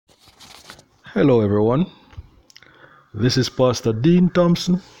Hello, everyone. This is Pastor Dean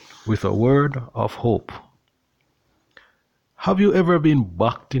Thompson with a word of hope. Have you ever been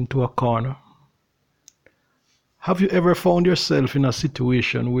backed into a corner? Have you ever found yourself in a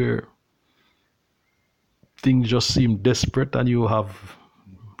situation where things just seem desperate and you have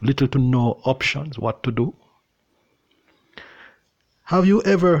little to no options what to do? Have you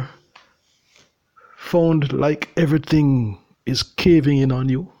ever found like everything is caving in on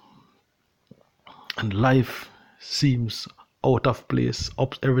you and life seems out of place,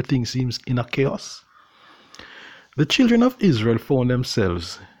 everything seems in a chaos? The children of Israel found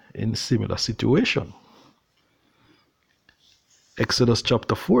themselves in a similar situation. Exodus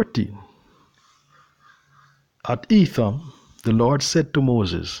chapter 14. At Etham, the Lord said to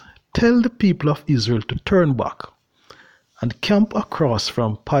Moses, "Tell the people of Israel to turn back and camp across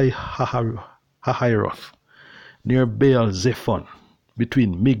from Pi-hahiroth near Baal Zephon,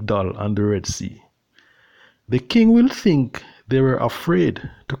 between Migdal and the Red Sea. The king will think they were afraid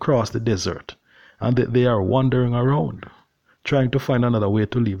to cross the desert and that they are wandering around, trying to find another way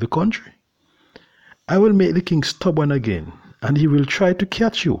to leave the country. I will make the king stubborn again, and he will try to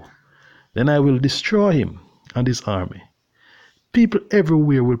catch you. Then I will destroy him and his army. People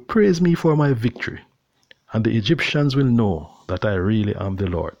everywhere will praise me for my victory, and the Egyptians will know that I really am the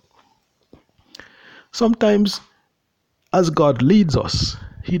Lord." Sometimes, as God leads us,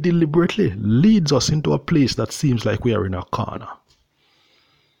 He deliberately leads us into a place that seems like we are in a corner.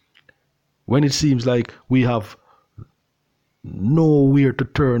 When it seems like we have nowhere to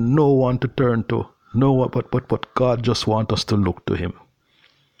turn, no one to turn to, but God just wants us to look to Him.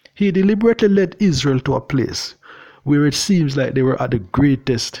 He deliberately led Israel to a place where it seems like they were at the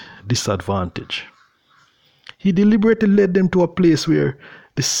greatest disadvantage. He deliberately led them to a place where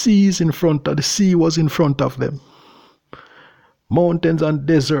the sea was in front of them. Mountains and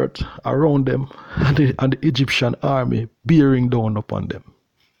desert around them, and the Egyptian army bearing down upon them.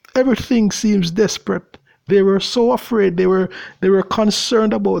 Everything seems desperate. They were so afraid. They were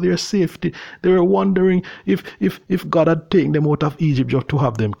concerned about their safety. They were wondering if God had taken them out of Egypt just to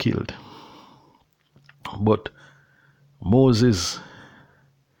have them killed. But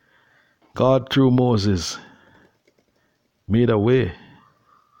God through Moses made a way.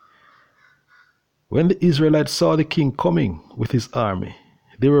 When the Israelites saw the king coming with his army,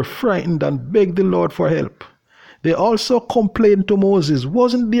 they were frightened and begged the Lord for help. They also complained to Moses,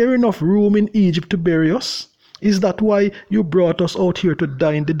 "Wasn't there enough room in Egypt to bury us? Is that why you brought us out here to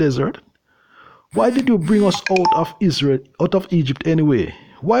die in the desert? Why did you bring us out of Egypt anyway?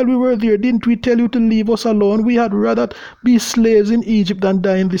 While we were there, didn't we tell you to leave us alone? We had rather be slaves in Egypt than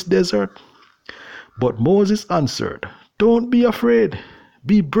die in this desert." But Moses answered, "Don't be afraid.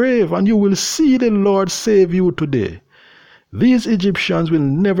 Be brave, and you will see the Lord save you today. These Egyptians will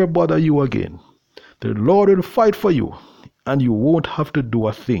never bother you again. The Lord will fight for you, and you won't have to do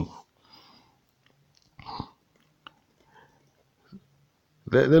a thing."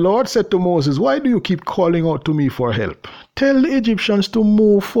 The Lord said to Moses, "Why do you keep calling out to me for help? Tell the Egyptians to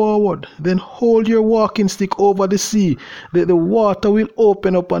move forward. Then hold your walking stick over the sea. The water will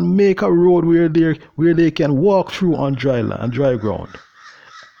open up and make a road where they can walk through on dry ground.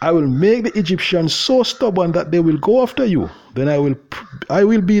 I will make the Egyptians so stubborn that they will go after you. Then I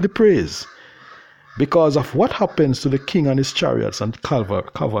will be the praise because of what happens to the king and his chariots and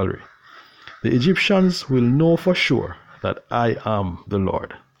cavalry. The Egyptians will know for sure that I am the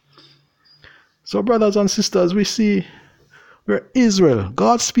Lord." So, brothers and sisters, we see where Israel,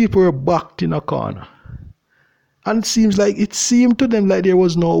 God's people, were backed in a corner. And it seemed to them like there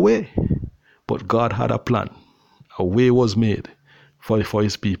was no way. But God had a plan. A way was made for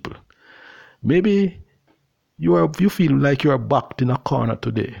His people. Maybe you feel like you are backed in a corner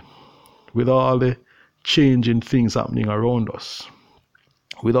today with all the changing things happening around us,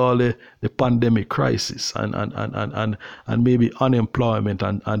 with all the pandemic crisis and maybe unemployment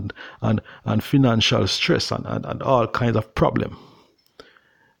and financial stress and all kinds of problems.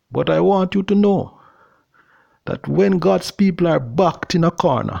 But I want you to know that when God's people are backed in a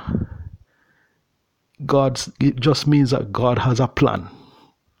corner, it just means that God has a plan.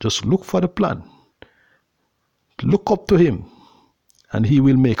 Just look for the plan. Look up to Him, and He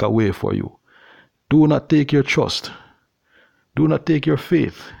will make a way for you. Do not take your trust. Do not take your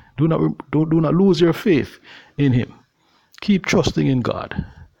faith. Do not lose your faith in Him. Keep trusting in God.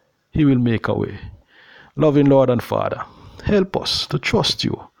 He will make a way. Loving Lord and Father, help us to trust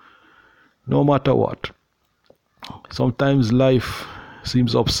You no matter what. Sometimes life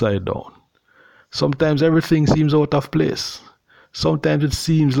seems upside down. Sometimes everything seems out of place. Sometimes it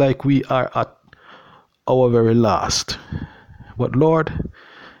seems like we are at our very last. But Lord,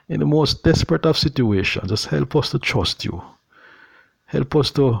 in the most desperate of situations. Just help us to trust you. Help us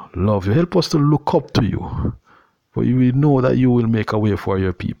to love you. Help us to look up to you. For you will know that you will make a way for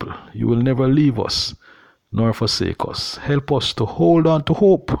your people. You will never leave us nor forsake us. Help us to hold on to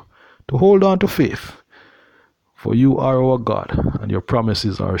hope, to hold on to faith. For you are our God, and your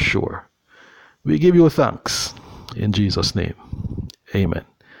promises are sure. We give you thanks in Jesus' name. Amen.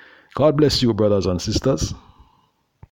 God bless you, brothers and sisters.